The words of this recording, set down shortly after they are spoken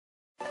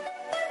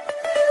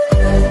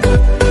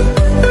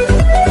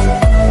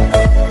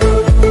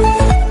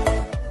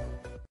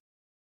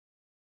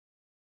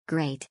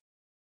Great.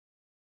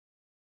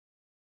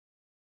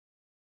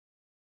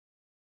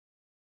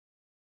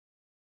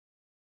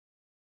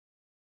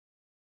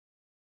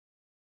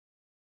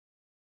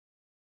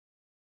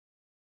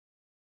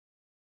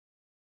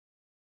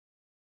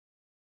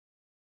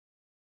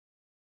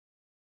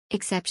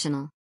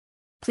 Exceptional.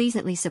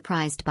 Pleasantly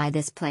surprised by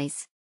this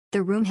place.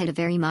 The room had a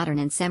very modern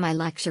and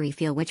semi-luxury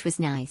feel, which was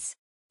nice.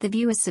 The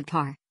view is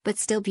subpar, but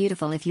still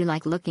beautiful if you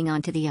like looking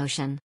onto the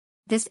ocean.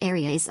 This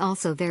area is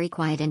also very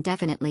quiet and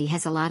definitely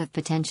has a lot of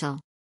potential.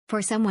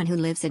 For someone who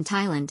lives in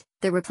Thailand,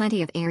 there were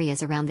plenty of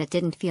areas around that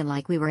didn't feel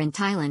like we were in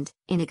Thailand,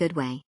 in a good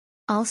way.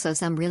 Also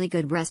some really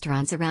good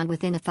restaurants around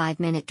within a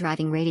 5-minute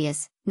driving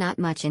radius, not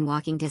much in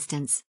walking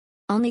distance.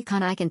 Only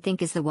con I can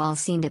think is the walls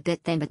seemed a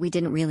bit thin, but we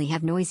didn't really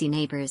have noisy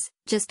neighbors,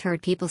 just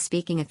heard people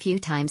speaking a few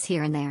times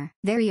here and there.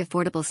 Very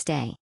affordable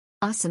stay.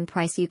 Awesome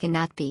price you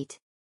cannot beat.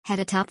 Had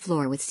a top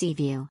floor with sea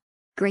view.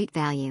 Great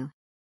value.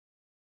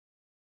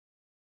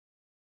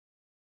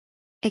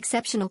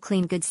 Exceptional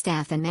clean, good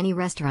staff and many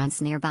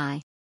restaurants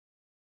nearby.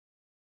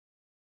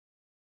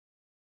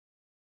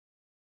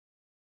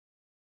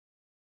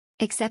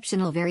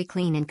 Exceptional, very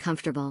clean and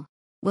comfortable.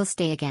 Will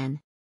stay again.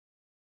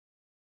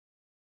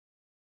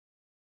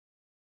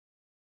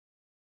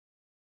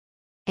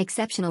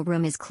 Exceptional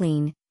room is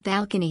clean,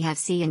 balcony have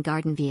sea and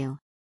garden view.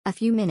 A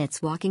few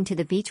minutes walking to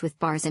the beach with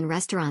bars and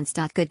restaurants.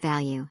 Good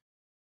value.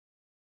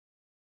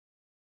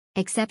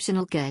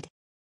 Exceptional, good.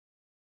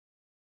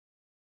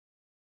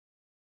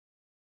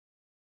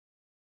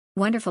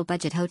 Wonderful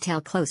budget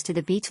hotel close to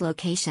the beach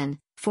location,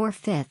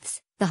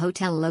 4/5. The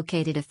hotel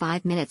located a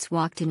 5 minutes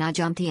walk to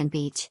Najumtian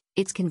Beach,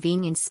 its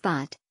convenience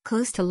spot,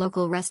 close to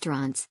local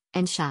restaurants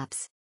and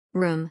shops.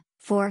 Room,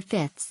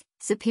 4/5.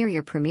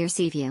 Superior Premier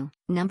Sea View,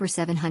 number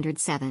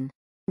 707.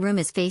 Room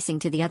is facing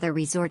to the other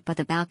resort, but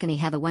the balcony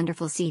have a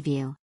wonderful sea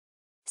view.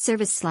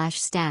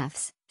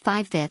 Service/staffs,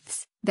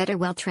 5/5. Better,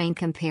 well trained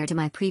compared to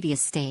my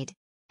previous stayed.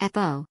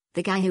 FO,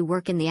 the guy who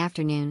worked in the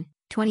afternoon,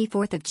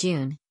 24th of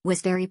June,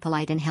 was very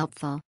polite and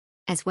helpful.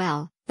 As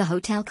well, the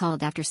hotel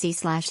called after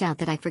C/out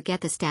that I forget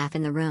the staff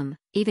in the room,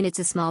 even it's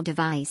a small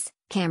device,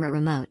 camera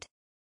remote.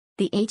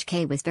 The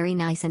HK was very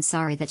nice and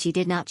sorry that she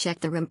did not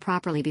check the room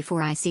properly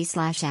before I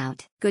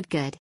C/out. Good.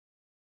 Good.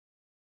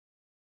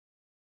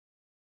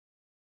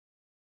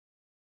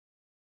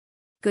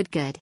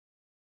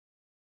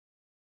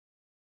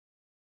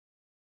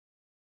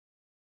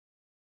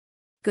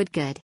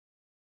 Good.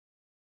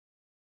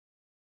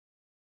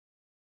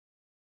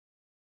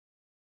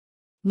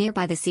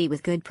 Nearby the sea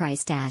with good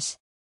price dash.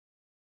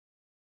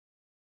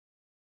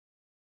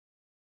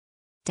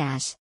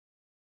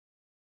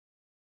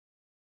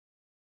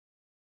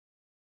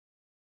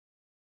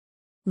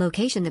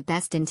 Location the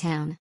best in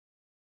town.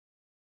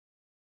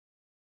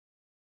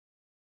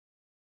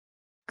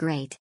 Great.